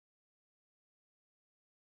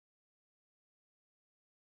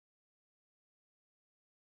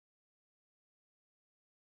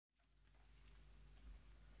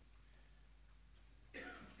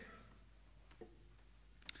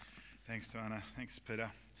Thanks, Diana. Thanks,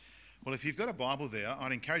 Peter. Well, if you've got a Bible there,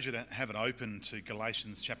 I'd encourage you to have it open to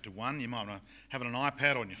Galatians chapter 1. You might want to have it on an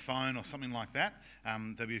iPad or on your phone or something like that.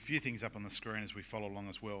 There'll be a few things up on the screen as we follow along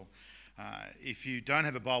as well. If you don't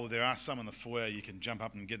have a Bible, there are some in the foyer. You can jump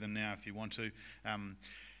up and get them now if you want to.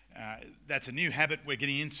 That's a new habit we're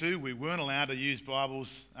getting into. We weren't allowed to use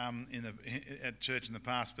Bibles at church in the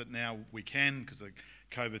past, but now we can because the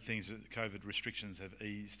COVID restrictions have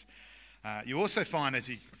eased. You also find as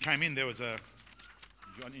you came in, there was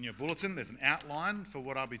in your bulletin, there's an outline for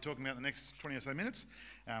what I'll be talking about the next 20 or so minutes.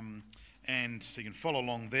 And so you can follow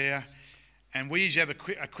along there. And we usually have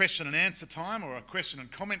a question and answer time or a question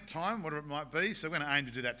and comment time, whatever it might be. So we're going to aim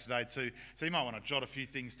to do that today too. So you might want to jot a few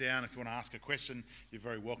things down. If you want to ask a question, you're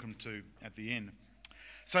very welcome to at the end.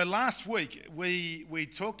 So last week, we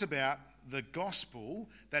talked about the gospel.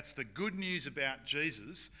 That's the good news about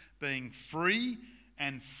Jesus being free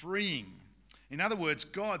and freeing. In other words,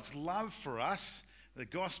 God's love for us, the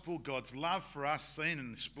gospel, God's love for us, seen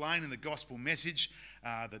and explained in the gospel message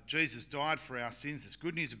that Jesus died for our sins. This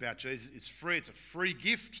good news about Jesus is free. It's a free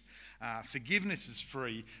gift. Forgiveness is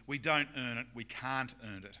free. We don't earn it. We can't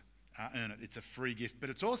earn it. It's a free gift. But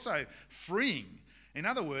it's also freeing. In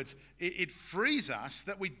other words, it frees us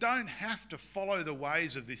that we don't have to follow the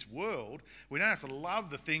ways of this world. We don't have to love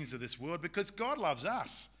the things of this world because God loves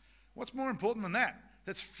us. What's more important than that?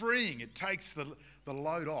 That's freeing. It takes the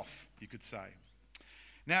load off, you could say.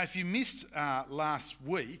 Now, if you missed last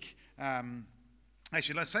week,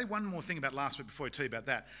 actually, let's say one more thing about last week before I tell you about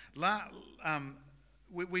that.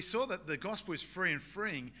 We saw that the gospel is free and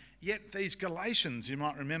freeing, yet these Galatians, you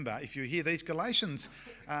might remember, if you hear these Galatians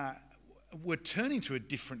were turning to a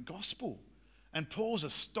different gospel. And Paul's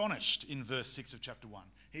astonished in verse 6 of chapter 1.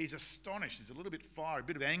 He's astonished. He's a little bit fiery,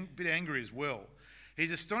 a bit angry as well.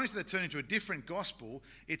 He's astonished that they're turning to a different gospel.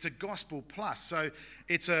 It's a gospel plus. So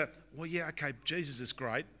it's okay, Jesus is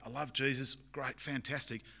great. I love Jesus. Great,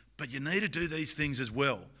 fantastic. But you need to do these things as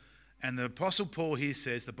well. And the Apostle Paul here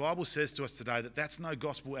says, the Bible says to us today that that's no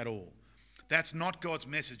gospel at all. That's not God's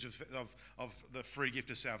message of the free gift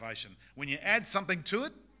of salvation. When you add something to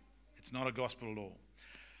it, it's not a gospel at all.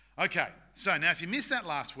 Okay, so now if you missed that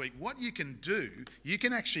last week, what you can do, you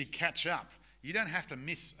can actually catch up. You don't have to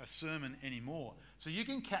miss a sermon anymore. So you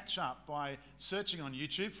can catch up by searching on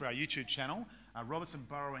YouTube for our YouTube channel, Robertson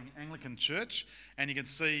Burrowing Anglican Church, and you can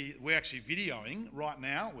see we're actually videoing right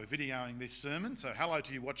now. We're videoing this sermon. So hello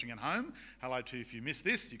to you watching at home. Hello to you if you missed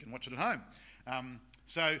this. You can watch it at home.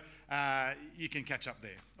 So you can catch up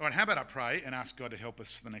there. All right, how about I pray and ask God to help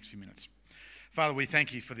us for the next few minutes. Father, we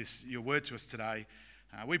thank you for your word to us today.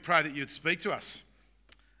 We pray that you'd speak to us.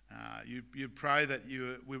 You'd pray that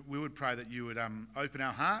we would pray that you would open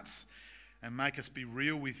our hearts and make us be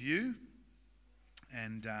real with you.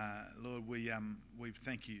 And Lord, we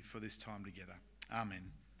thank you for this time together.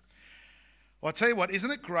 Amen. Well, I tell you what, isn't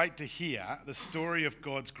it great to hear the story of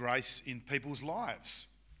God's grace in people's lives?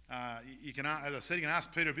 You can, as I said, you can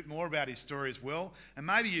ask Peter a bit more about his story as well. And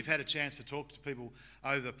maybe you've had a chance to talk to people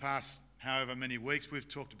over the past however many weeks. We've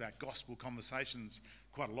talked about gospel conversations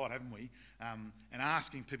quite a lot, haven't we? And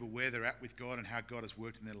asking people where they're at with God and how God has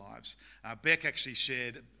worked in their lives. Beck actually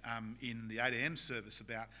shared in the 8 a.m. service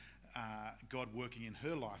about God working in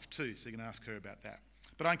her life too, so you can ask her about that.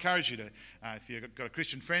 But I encourage you to, if you've got a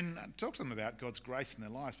Christian friend, talk to them about God's grace in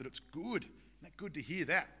their lives. But it's good. Isn't it good to hear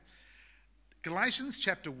that? Galatians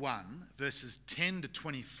chapter 1, verses 10 to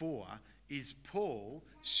 24, is Paul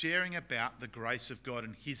sharing about the grace of God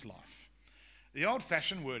in his life. The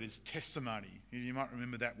old-fashioned word is testimony. You might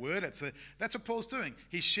remember that word. That's what Paul's doing.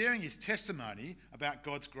 He's sharing his testimony about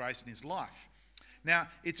God's grace in his life. Now,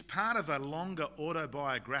 it's part of a longer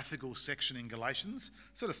autobiographical section in Galatians.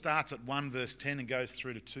 It sort of starts at 1 verse 10 and goes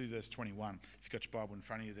through to 2 verse 21, if you've got your Bible in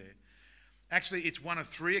front of you there. Actually, it's one of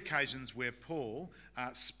 3 occasions where Paul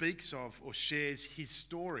speaks of or shares his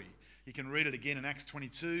story. You can read it again in Acts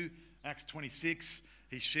 22, Acts 26.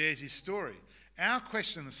 He shares his story. Our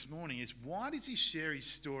question this morning is, why does he share his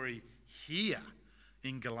story here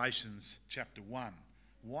in Galatians chapter 1?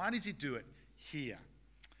 Why does he do it here?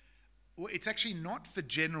 Well, it's actually not for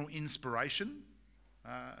general inspiration.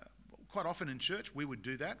 Quite often in church we would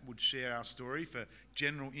do that, would share our story for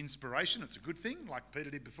general inspiration. It's a good thing, like Peter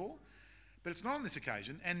did before. But it's not on this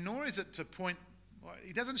occasion, and nor is it to point...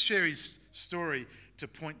 He doesn't share his story to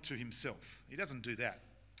point to himself. He doesn't do that.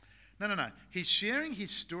 No. He's sharing his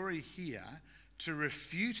story here to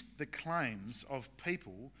refute the claims of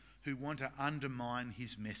people who want to undermine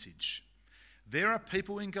his message. There are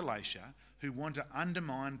people in Galatia who want to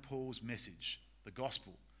undermine Paul's message, the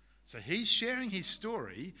gospel. So he's sharing his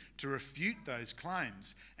story to refute those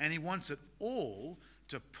claims, and he wants it all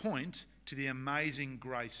to point to the amazing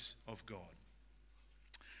grace of God.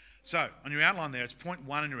 So, on your outline there, it's point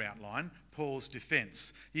 1 in your outline, Paul's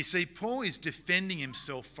defence. You see, Paul is defending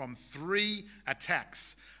himself from 3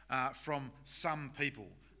 attacks from some people.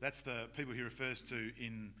 That's the people he refers to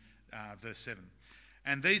in verse 7.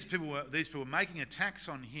 And these people were making attacks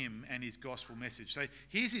on him and his gospel message. So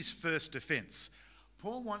here's his first defence.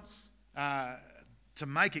 Paul wants to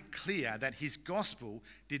make it clear that his gospel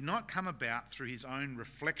did not come about through his own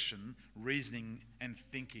reflection, reasoning and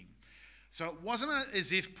thinking. So it wasn't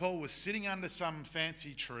as if Paul was sitting under some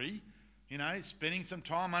fancy tree, spending some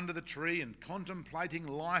time under the tree and contemplating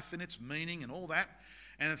life and its meaning and all that.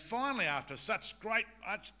 And then finally, after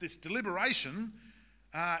this deliberation,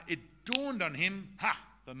 it dawned on him,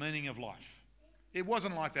 the meaning of life. It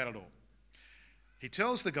wasn't like that at all. He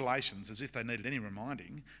tells the Galatians, as if they needed any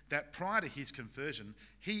reminding, that prior to his conversion,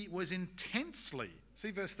 he was intensely,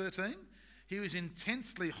 see verse 13? He was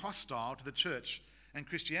intensely hostile to the church and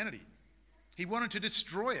Christianity. He wanted to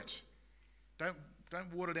destroy it. Don't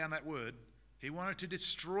water down that word. He wanted to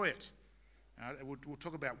destroy it. We'll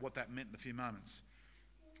talk about what that meant in a few moments.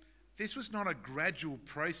 This was not a gradual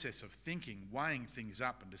process of thinking, weighing things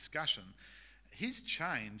up and discussion. His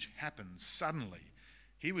change happened suddenly.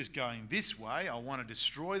 He was going this way, I want to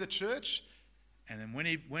destroy the church. And then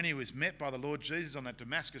when he was met by the Lord Jesus on that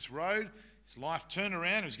Damascus road, his life turned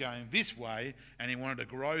around, he was going this way, and he wanted to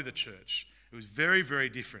grow the church. It was very, very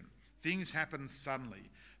different. Things happened suddenly.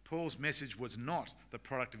 Paul's message was not the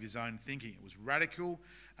product of his own thinking. It was radical,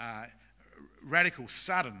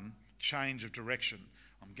 sudden change of direction.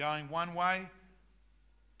 I'm going one way,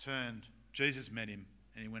 turned, Jesus met him,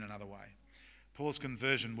 and he went another way. Paul's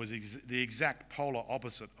conversion was the exact polar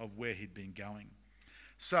opposite of where he'd been going.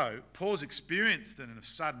 So, Paul's experience then of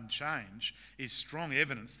sudden change is strong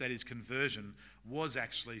evidence that his conversion was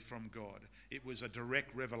actually from God. It was a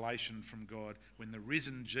direct revelation from God when the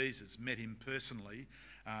risen Jesus met him personally,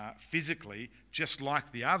 physically, just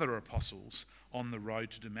like the other apostles on the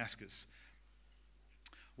road to Damascus.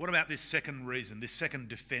 What about this second reason, this second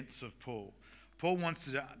defence of Paul? Paul wants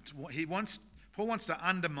to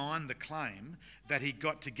undermine the claim that he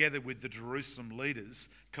got together with the Jerusalem leaders,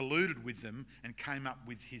 colluded with them, and came up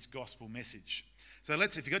with his gospel message. So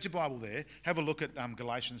if you've got your Bible there, have a look at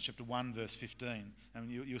Galatians chapter 1, verse 15, and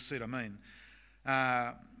you'll see what I mean.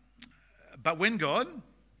 But when God,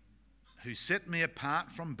 who set me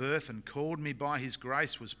apart from birth and called me by his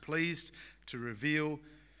grace, was pleased to reveal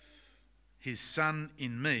his Son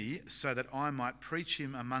in me, so that I might preach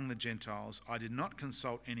him among the Gentiles, I did not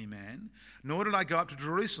consult any man, nor did I go up to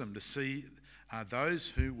Jerusalem to see those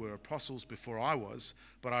who were apostles before I was,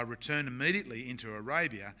 but I returned immediately into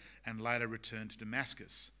Arabia and later returned to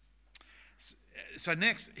Damascus. So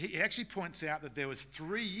next, he actually points out that there was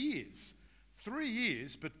 3 years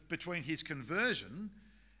between his conversion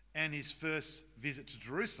and his first visit to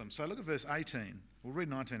Jerusalem. So look at verse 18. We'll read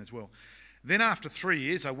 19 as well. Then after 3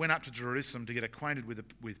 years, I went up to Jerusalem to get acquainted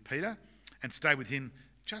with Peter and stayed with him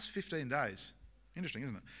just 15 days. Interesting,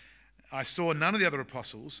 isn't it? I saw none of the other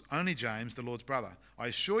apostles, only James, the Lord's brother. I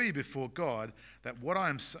assure you before God that what I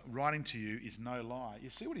am writing to you is no lie. You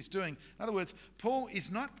see what he's doing? In other words, Paul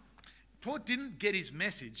didn't get his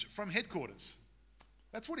message from headquarters.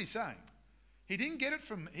 That's what he's saying. He didn't get it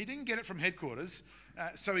from headquarters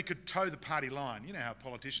so he could toe the party line. You know how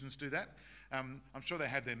politicians do that? I'm sure they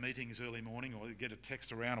have their meetings early morning or get a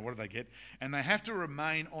text around or what do they get, and they have to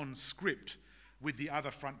remain on script with the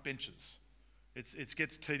other front benches. It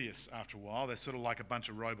gets tedious after a while. They're sort of like a bunch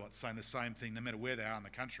of robots saying the same thing no matter where they are in the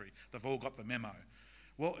country. They've all got the memo.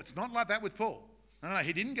 Well, it's not like that with Paul. No,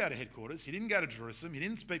 he didn't go to headquarters. He didn't go to Jerusalem. He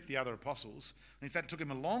didn't speak to the other apostles. In fact, it took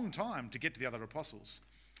him a long time to get to the other apostles.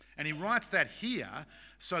 And he writes that here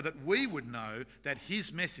so that we would know that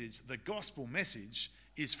his message, the gospel message,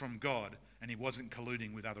 is from God, and he wasn't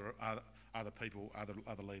colluding with other people,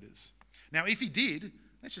 other leaders. Now, if he did,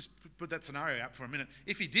 let's just put that scenario up for a minute.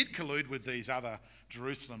 If he did collude with these other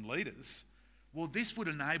Jerusalem leaders, well, this would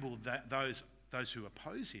enable those who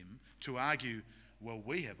oppose him to argue, well,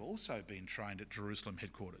 we have also been trained at Jerusalem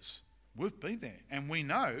headquarters. We've been there, and we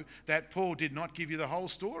know that Paul did not give you the whole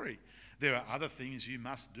story. There are other things you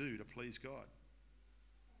must do to please God.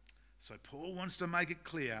 So Paul wants to make it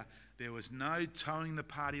clear there was no towing the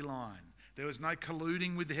party line. There was no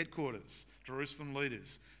colluding with the headquarters, Jerusalem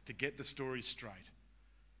leaders, to get the story straight.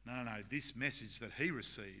 No. This message that he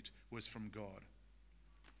received was from God,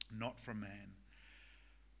 not from man.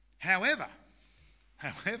 However,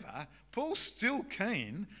 Paul's still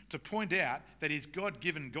keen to point out that his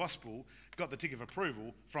God-given gospel got the tick of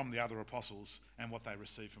approval from the other apostles and what they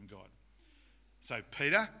received from God. So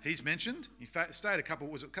Peter, he's mentioned. He stayed a couple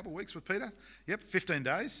of weeks with Peter? Yep, 15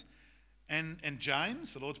 days. And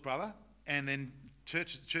James, the Lord's brother, and then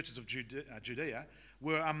churches of Judea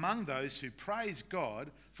were among those who praised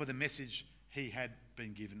God for the message he had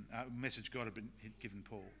been given, message God had been given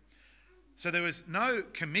Paul. So there was no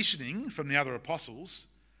commissioning from the other apostles,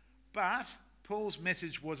 but Paul's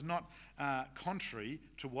message was not contrary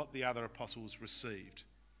to what the other apostles received.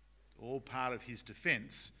 All part of his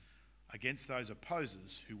defence against those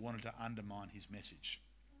opposers who wanted to undermine his message.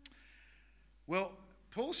 Well,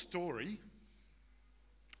 Paul's story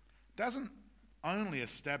doesn't only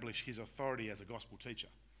establish his authority as a gospel teacher,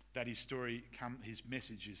 that his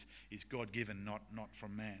message is God-given, not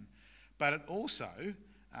from man. But it also,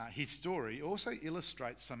 his story also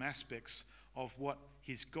illustrates some aspects of what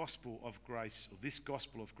his gospel of grace, or this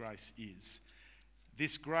gospel of grace is.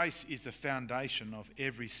 This grace is the foundation of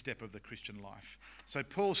every step of the Christian life. So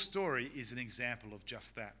Paul's story is an example of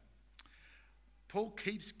just that. Paul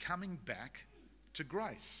keeps coming back to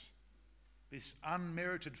grace, this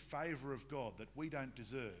unmerited favour of God that we don't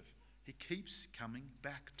deserve. He keeps coming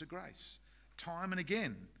back to grace, time and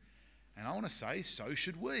again. And I want to say, so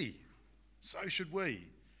should we. So should we.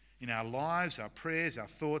 In our lives, our prayers, our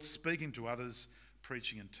thoughts, speaking to others,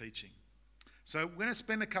 preaching and teaching. So we're going to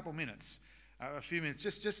spend a few minutes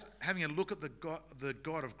just having a look at the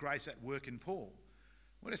God of grace at work in Paul.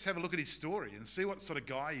 We'll just have a look at his story and see what sort of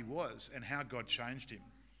guy he was and how God changed him.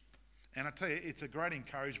 And I tell you, it's a great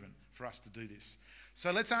encouragement for us to do this.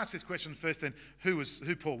 So let's ask this question first then, who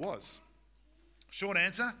Paul was? Short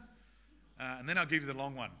answer, and then I'll give you the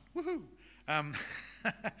long one. Woohoo!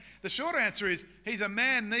 The short answer is, he's a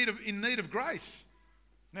man in need of grace.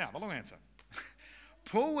 Now, the long answer.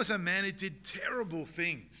 Paul was a man who did terrible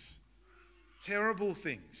things. Terrible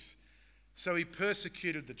things. So he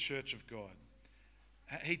persecuted the church of God.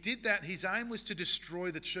 He did that. His aim was to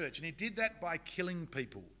destroy the church, and he did that by killing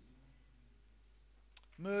people,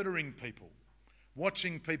 murdering people,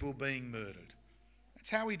 watching people being murdered. That's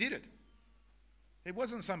how he did it. It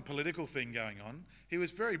wasn't some political thing going on. He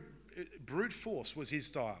was brute force was his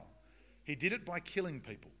style. He did it by killing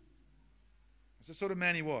people. That's the sort of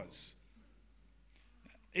man he was.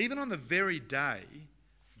 Even on the very day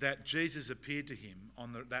that Jesus appeared to him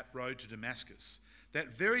on that road to Damascus,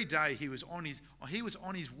 that very day he was on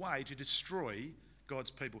his way to destroy God's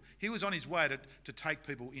people. He was on his way to take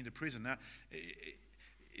people into prison. Now,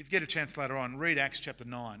 if you get a chance later on, read Acts chapter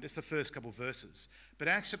 9. Just the first couple of verses. But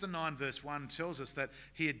Acts chapter 9 verse 1 tells us that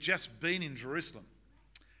he had just been in Jerusalem,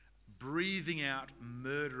 breathing out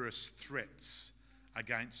murderous threats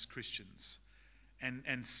against Christians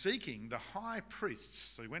and seeking the high priest's,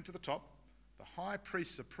 so he went to the top, the high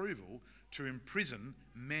priest's approval to imprison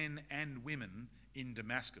men and women in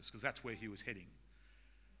Damascus, because that's where he was heading.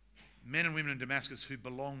 Men and women in Damascus who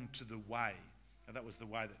belonged to the way. And that was the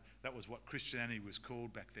way that was what Christianity was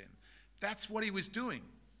called back then. That's what he was doing.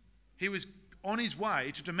 He was on his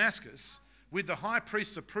way to Damascus with the high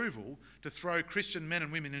priest's approval to throw Christian men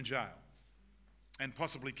and women in jail and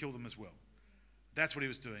possibly kill them as well. That's what he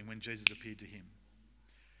was doing when Jesus appeared to him.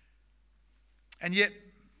 And yet,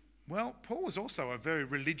 well, Paul was also a very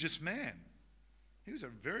religious man. He was a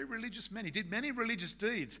very religious man. He did many religious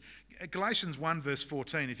deeds. Galatians 1 verse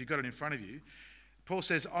 14, if you've got it in front of you, Paul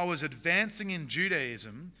says, I was advancing in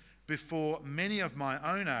Judaism before many of my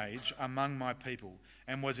own age among my people,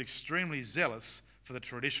 and was extremely zealous for the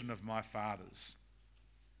tradition of my fathers.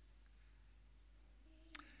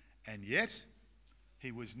 And yet,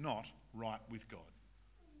 he was not right with God.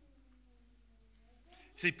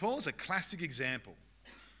 See, Paul's a classic example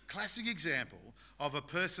of a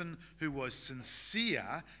person who was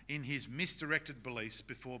sincere in his misdirected beliefs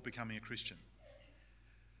before becoming a Christian.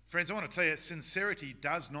 Friends, I want to tell you, sincerity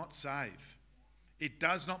does not save. It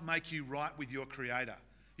does not make you right with your Creator.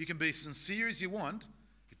 You can be sincere as you want.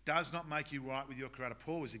 It does not make you right with your Creator.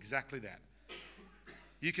 Paul was exactly that.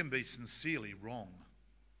 You can be sincerely wrong.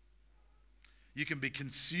 You can be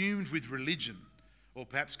consumed with religion, or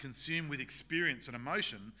perhaps consumed with experience and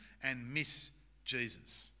emotion, and miss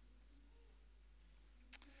Jesus.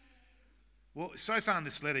 Well, so far in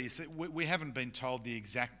this letter, you see, we haven't been told the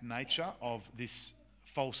exact nature of this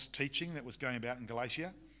false teaching that was going about in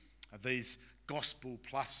Galatia. These gospel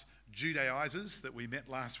plus Judaizers that we met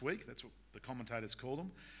last week, that's what the commentators call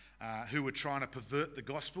them, who were trying to pervert the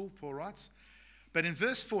gospel, Paul writes. But in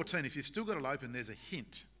verse 14, if you've still got it open, there's a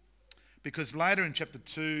hint. Because later in chapter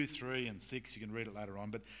 2, 3 and 6, you can read it later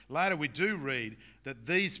on, but later we do read that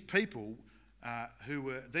these people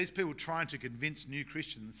these people trying to convince new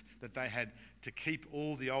Christians that they had to keep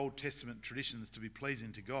all the Old Testament traditions to be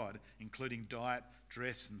pleasing to God, including diet,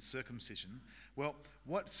 dress and circumcision. Well,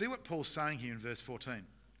 see what Paul's saying here in verse 14.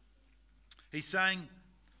 He's saying,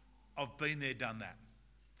 I've been there, done that.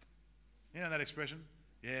 You know that expression?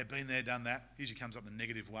 Yeah, been there, done that. Usually comes up in a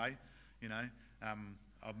negative way, you know.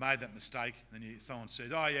 I've made that mistake. And then someone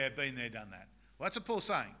says, oh yeah, been there, done that. Well, that's what Paul's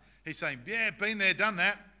saying. He's saying, yeah, been there, done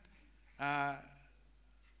that.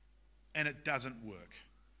 And it doesn't work.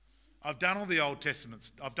 I've done all the Old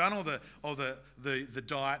Testaments. I've done all the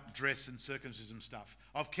diet, dress and circumcision stuff.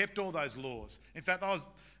 I've kept all those laws. In fact,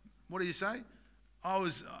 what do you say? I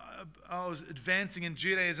was advancing in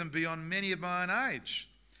Judaism beyond many of my own age.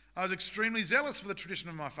 I was extremely zealous for the tradition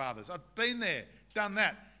of my fathers. I've been there, done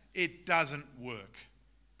that. It doesn't work,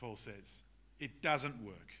 Paul says. It doesn't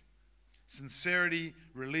work. Sincerity,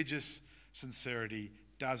 religious sincerity,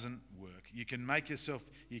 doesn't work. You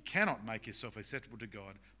cannot make yourself acceptable to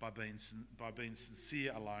God by being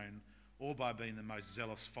sincere alone, or by being the most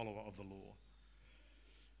zealous follower of the law.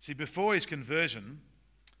 See, before his conversion,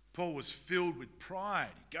 Paul was filled with pride.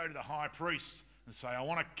 He'd go to the high priest and say, I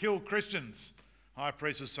want to kill Christians. High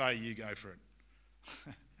priest would say, you go for it.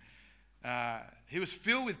 He was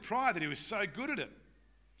filled with pride that he was so good at it.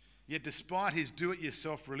 Yet despite his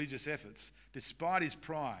do-it-yourself religious efforts, despite his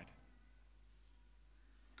pride,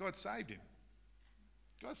 God saved him.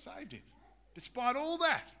 God saved him. Despite all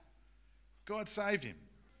that, God saved him.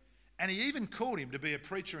 And he even called him to be a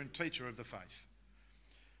preacher and teacher of the faith.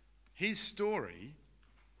 His story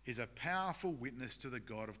is a powerful witness to the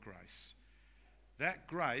God of grace. That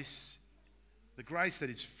grace, the grace that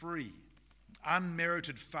is free,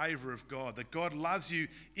 unmerited favour of God, that God loves you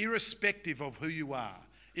irrespective of who you are,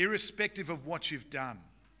 irrespective of what you've done.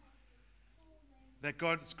 That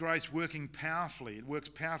God's grace working powerfully, it works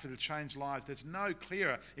powerfully to change lives. There's no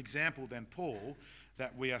clearer example than Paul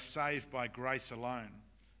that we are saved by grace alone,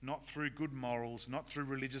 not through good morals, not through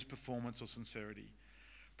religious performance or sincerity.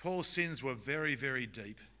 Paul's sins were very, very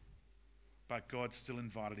deep, but God still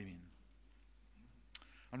invited him in.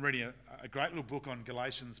 I'm reading a great little book on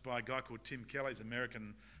Galatians by a guy called Tim Keller. He's an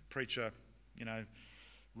American preacher,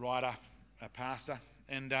 writer, a pastor.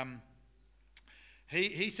 And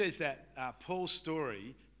he says that Paul's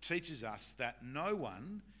story teaches us that no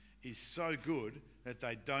one is so good that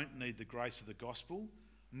they don't need the grace of the gospel,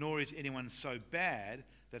 nor is anyone so bad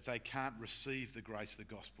that they can't receive the grace of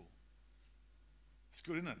the gospel. It's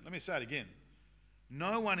good, isn't it? Let me say it again.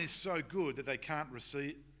 No one is so good that they can't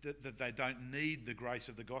receive, that they don't need the grace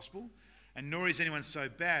of the gospel, and nor is anyone so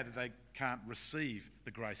bad that they can't receive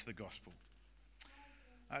the grace of the gospel.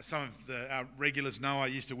 Some of our regulars know I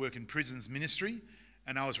used to work in prisons ministry,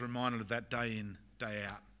 and I was reminded of that day in, day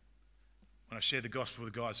out. When I shared the gospel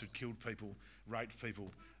with the guys who'd killed people, raped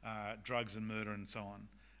people, drugs and murder and so on.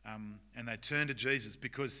 And they turned to Jesus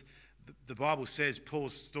because the Bible says,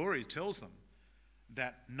 Paul's story tells them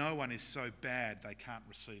that no one is so bad they can't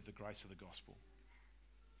receive the grace of the gospel.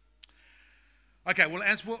 Okay, well,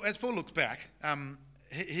 as Paul looks back,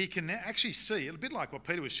 he can actually see, a bit like what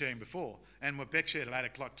Peter was sharing before, and what Beck shared at 8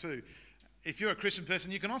 o'clock too. If you're a Christian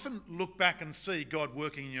person, you can often look back and see God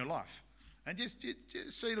working in your life. And just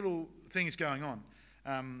see little things going on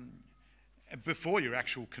before your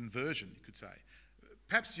actual conversion, you could say.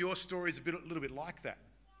 Perhaps your story is a little bit like that.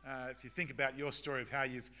 If you think about your story of how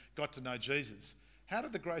you've got to know Jesus, how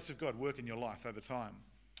did the grace of God work in your life over time?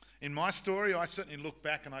 In my story, I certainly look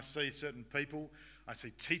back and I see certain people, I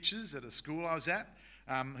see teachers at a school I was at,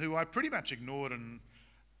 who I pretty much ignored and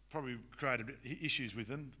probably created issues with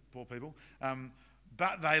them, poor people.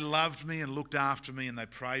 But they loved me and looked after me and they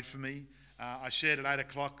prayed for me. I shared at 8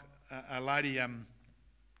 o'clock a lady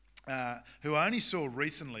who I only saw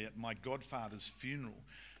recently at my godfather's funeral.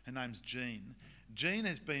 Her name's Jean. Jean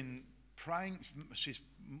has been praying, she's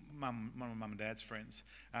one of mum and dad's friends.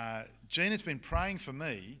 Jean has been praying for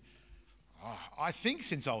me, I think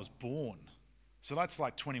since I was born. So that's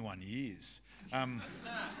like 21 years.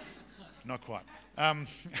 Not quite.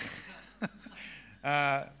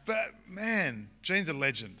 But man, Jean's a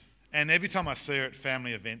legend. And every time I see her at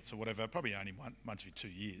family events or whatever, probably only once every 2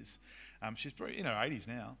 years, she's probably in her 80s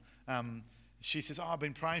now. She says, I've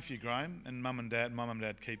been praying for you, Graham, and my mum and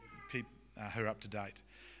dad keep her up to date.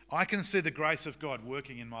 I can see the grace of God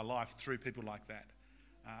working in my life through people like that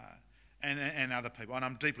and other people, and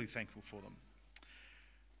I'm deeply thankful for them.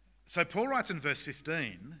 So Paul writes in verse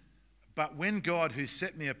 15, but when God, who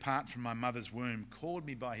set me apart from my mother's womb, called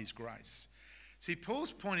me by his grace. See,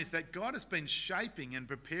 Paul's point is that God has been shaping and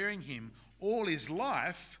preparing him all his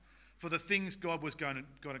life for the things God was going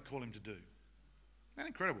to call him to do. Isn't that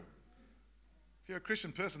incredible? If you're a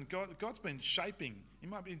Christian person, God's been shaping. He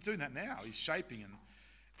might be doing that now. He's shaping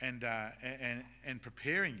and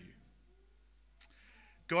preparing you.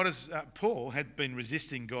 Paul had been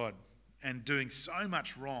resisting God and doing so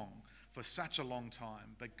much wrong for such a long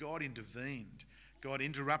time, but God intervened. God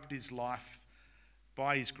interrupted his life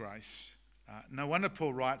by his grace. No wonder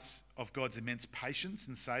Paul writes of God's immense patience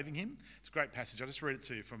in saving him. It's a great passage. I'll just read it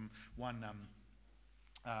to you from 1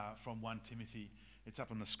 Timothy. It's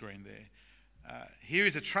up on the screen there. Here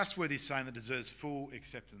is a trustworthy saying that deserves full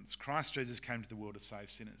acceptance. Christ Jesus came to the world to save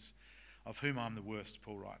sinners, of whom I am the worst,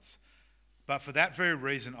 Paul writes. But for that very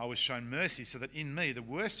reason I was shown mercy, so that in me, the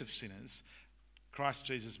worst of sinners, Christ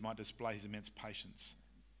Jesus might display his immense patience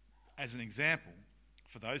as an example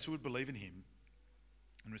for those who would believe in him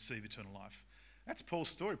and receive eternal life. That's Paul's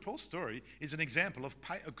story. Paul's story is an example of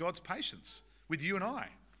God's patience with you and I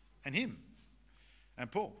and him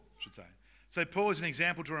and Paul, I should say. So Paul is an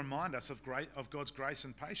example to remind us of God's grace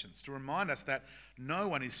and patience, to remind us that no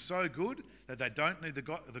one is so good that they don't need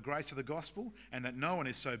the grace of the gospel, and that no one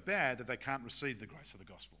is so bad that they can't receive the grace of the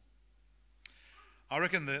gospel. I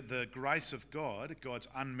reckon the grace of God, God's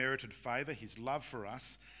unmerited favour, his love for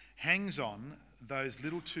us, hangs on those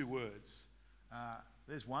little two words.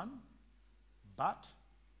 There's one, but.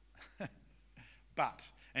 But.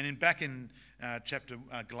 And back in chapter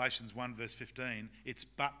Galatians 1 verse 15, it's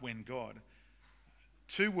but when God.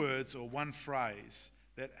 Two words or one phrase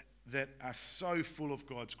that are so full of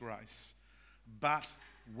God's grace. But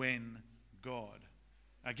when God.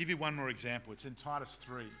 I'll give you one more example. It's in Titus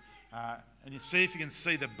 3. And you see if you can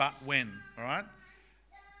see the but when, all right?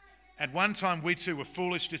 At one time we too were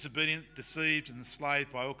foolish, disobedient, deceived and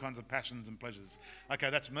enslaved by all kinds of passions and pleasures. Okay,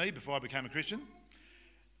 that's me before I became a Christian.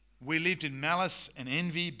 We lived in malice and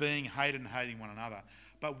envy, being hated and hating one another.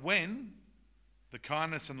 But when the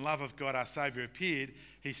kindness and love of God our Saviour appeared,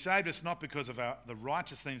 he saved us not because of the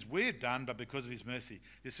righteous things we had done, but because of his mercy.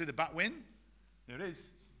 You see the but when? There it is.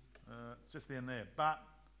 It's just the end there. But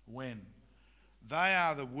when. They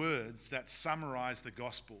are the words that summarise the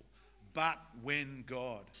gospel. But when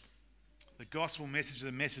God. The gospel message is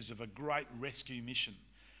a message of a great rescue mission.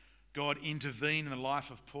 God intervened in the life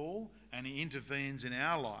of Paul, and he intervenes in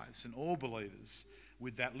our lives and all believers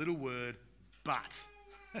with that little word, but.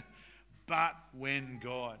 But when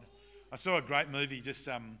God. I saw a great movie just,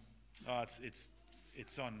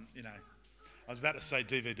 it's on, you know, I was about to say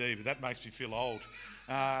DVD, but that makes me feel old.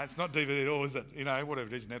 It's not DVD at all, is it? You know, whatever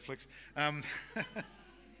it is, Netflix.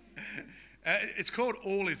 It's called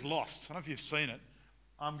All Is Lost. I don't know if you've seen it.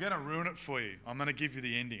 I'm going to ruin it for you. I'm going to give you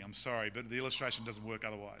the ending. I'm sorry, but the illustration doesn't work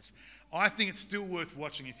otherwise. I think it's still worth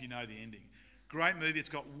watching if you know the ending. Great movie. It's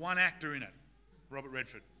got one actor in it, Robert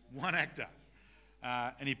Redford. One actor.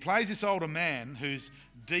 And he plays this older man who's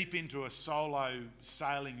deep into a solo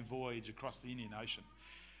sailing voyage across the Indian Ocean.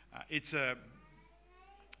 It's a...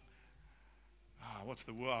 what's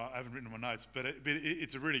the word? I haven't written my notes, but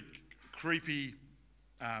it's a really creepy,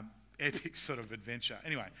 epic sort of adventure.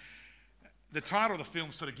 Anyway, the title of the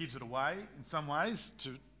film sort of gives it away in some ways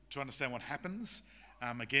to understand what happens.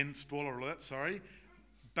 Again, spoiler alert, sorry.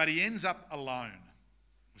 But he ends up alone.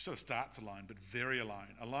 He sort of starts alone, but very alone.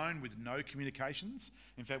 Alone with no communications.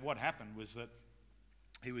 In fact, what happened was that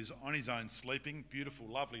he was on his own sleeping, beautiful,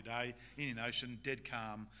 lovely day, Indian Ocean, dead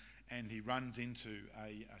calm, and he runs into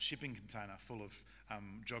a shipping container full of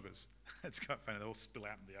joggers. It's quite funny, they all spill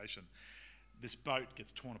out in the ocean. This boat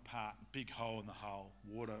gets torn apart, big hole in the hull,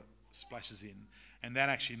 water splashes in, and that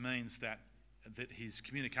actually means that his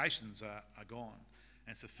communications are gone.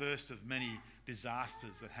 And it's the first of many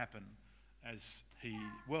disasters that happen as he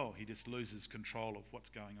just loses control of what's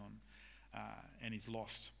going on, and he's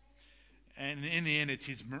lost. And in the end, it's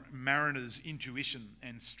his mariner's intuition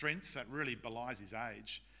and strength that really belies his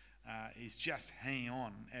age. He's just hanging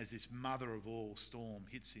on as this mother of all storm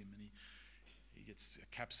hits him, and he gets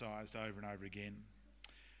capsized over and over again.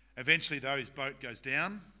 Eventually, though, his boat goes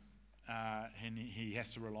down, and he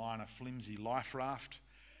has to rely on a flimsy life raft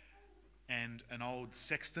and an old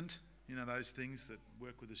sextant, you know, those things that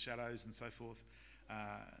work with the shadows and so forth,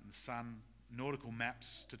 and the sun, nautical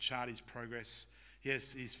maps to chart his progress.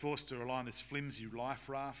 He's forced to rely on this flimsy life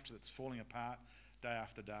raft that's falling apart day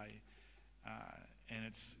after day, and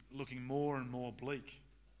it's looking more and more bleak.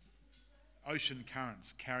 Ocean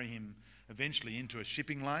currents carry him eventually into a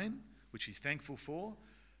shipping lane, which he's thankful for,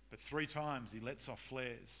 but 3 times he lets off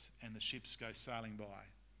flares and the ships go sailing by.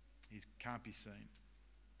 He can't be seen.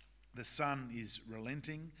 The sun is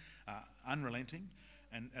unrelenting,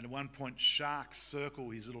 and at one point sharks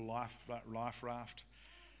circle his little life raft.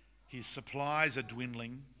 His supplies are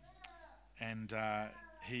dwindling, and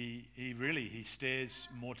he stares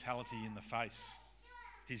mortality in the face.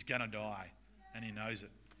 He's going to die, and he knows it.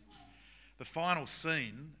 The final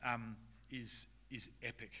scene is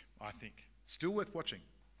epic, I think. Still worth watching.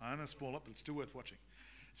 I don't want to spoil it, but it's still worth watching.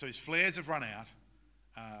 So his flares have run out.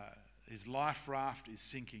 His life raft is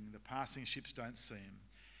sinking. The passing ships don't see him.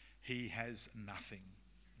 He has nothing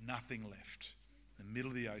left in the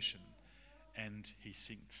middle of the ocean, and he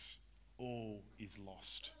sinks. All is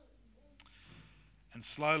lost. And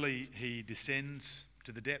slowly he descends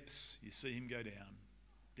to the depths. You see him go down.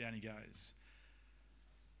 Down he goes.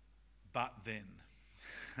 But then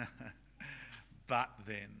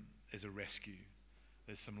there's a rescue.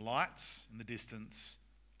 There's some lights in the distance,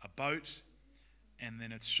 a boat, and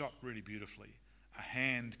then it's shot really beautifully. A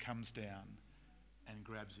hand comes down and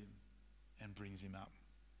grabs him and brings him up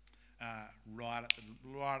right at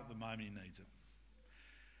the moment he needs it.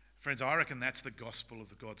 Friends, I reckon that's the gospel of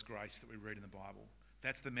the God's grace that we read in the Bible.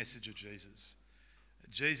 That's the message of Jesus.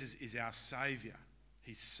 Jesus is our saviour.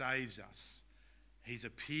 He saves us. He's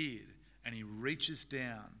appeared and he reaches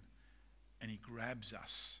down and he grabs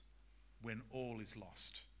us when all is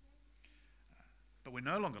lost. But we're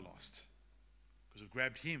no longer lost because we've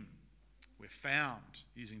grabbed him. We're found,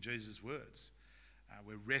 using Jesus' words.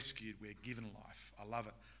 We're rescued. We're given life. I love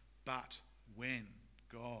it. But when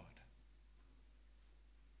God...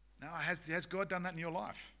 Now, has God done that in your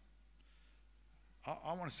life?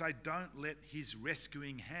 I want to say, don't let his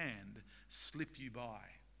rescuing hand slip you by.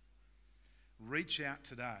 Reach out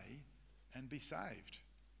today and be saved,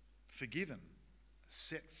 forgiven,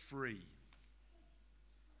 set free.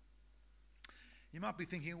 You might be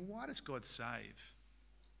thinking, why does God save?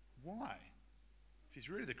 Why? If he's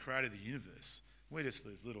really the creator of the universe, we're just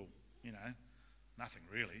these little, nothing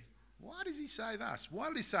really. Why does he save us? Why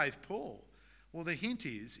did he save Paul? Well, the hint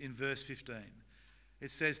is in verse 15. It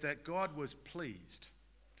says that God was pleased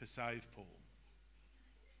to save Paul.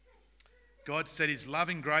 God set his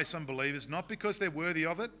loving grace on believers, not because they're worthy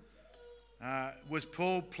of it. Was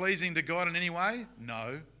Paul pleasing to God in any way?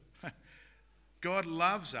 No. God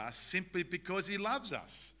loves us simply because he loves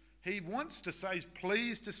us. He wants to say, he's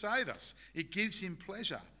pleased to save us. It gives him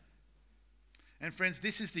pleasure. And friends,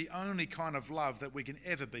 this is the only kind of love that we can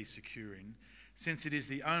ever be secure in, since it is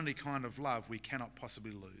the only kind of love we cannot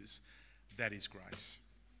possibly lose. That is grace.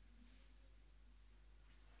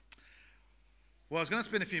 Well, I was going to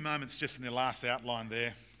spend a few moments just in the last outline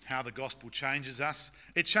there, how the gospel changes us.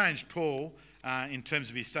 It changed Paul in terms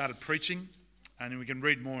of he started preaching, and we can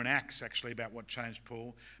read more in Acts actually about what changed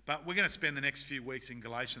Paul. But we're going to spend the next few weeks in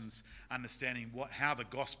Galatians understanding how the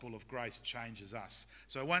gospel of grace changes us.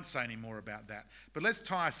 So I won't say any more about that. But let's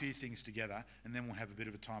tie a few things together, and then we'll have a bit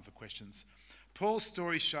of a time for questions. Paul's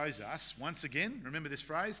story shows us, once again, remember this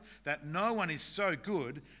phrase, that no one is so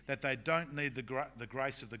good that they don't need the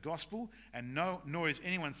grace of the gospel, and nor is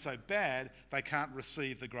anyone so bad they can't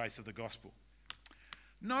receive the grace of the gospel.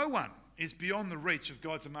 No one is beyond the reach of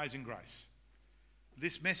God's amazing grace.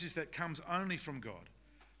 This message that comes only from God.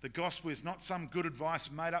 The gospel is not some good advice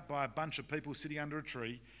made up by a bunch of people sitting under a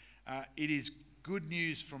tree. It is good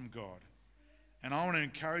news from God. And I want to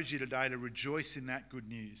encourage you today to rejoice in that good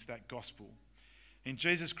news, that gospel. In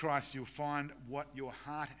Jesus Christ, you'll find what your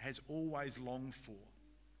heart has always longed for.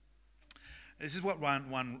 This is what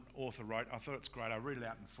one author wrote. I thought it's great. I'll read it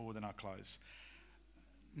out in full, then I'll close.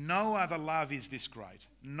 No other love is this great.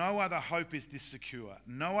 No other hope is this secure.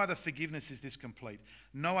 No other forgiveness is this complete.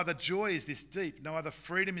 No other joy is this deep. No other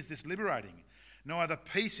freedom is this liberating. No other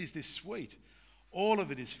peace is this sweet. All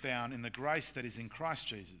of it is found in the grace that is in Christ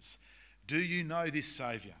Jesus. Do you know this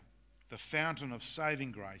Saviour, the fountain of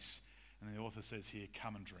saving grace? And the author says here,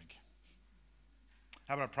 come and drink.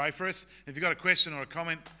 How about I pray for us? If you've got a question or a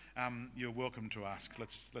comment, you're welcome to ask.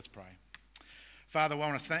 Let's pray. Father, I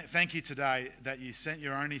want to thank you today that you sent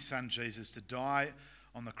your only Son, Jesus, to die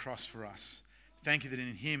on the cross for us. Thank you that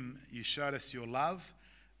in him you showed us your love,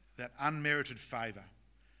 that unmerited favour.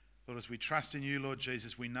 Lord, as we trust in you, Lord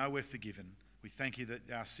Jesus, we know we're forgiven. We thank you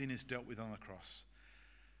that our sin is dealt with on the cross.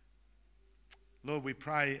 Lord, we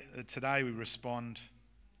pray that today we respond,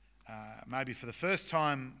 maybe for the first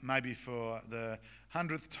time, maybe for the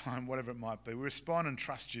 100th time, whatever it might be. We respond and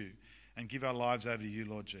trust you and give our lives over to you,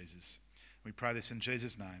 Lord Jesus. We pray this in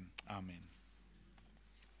Jesus' name. Amen.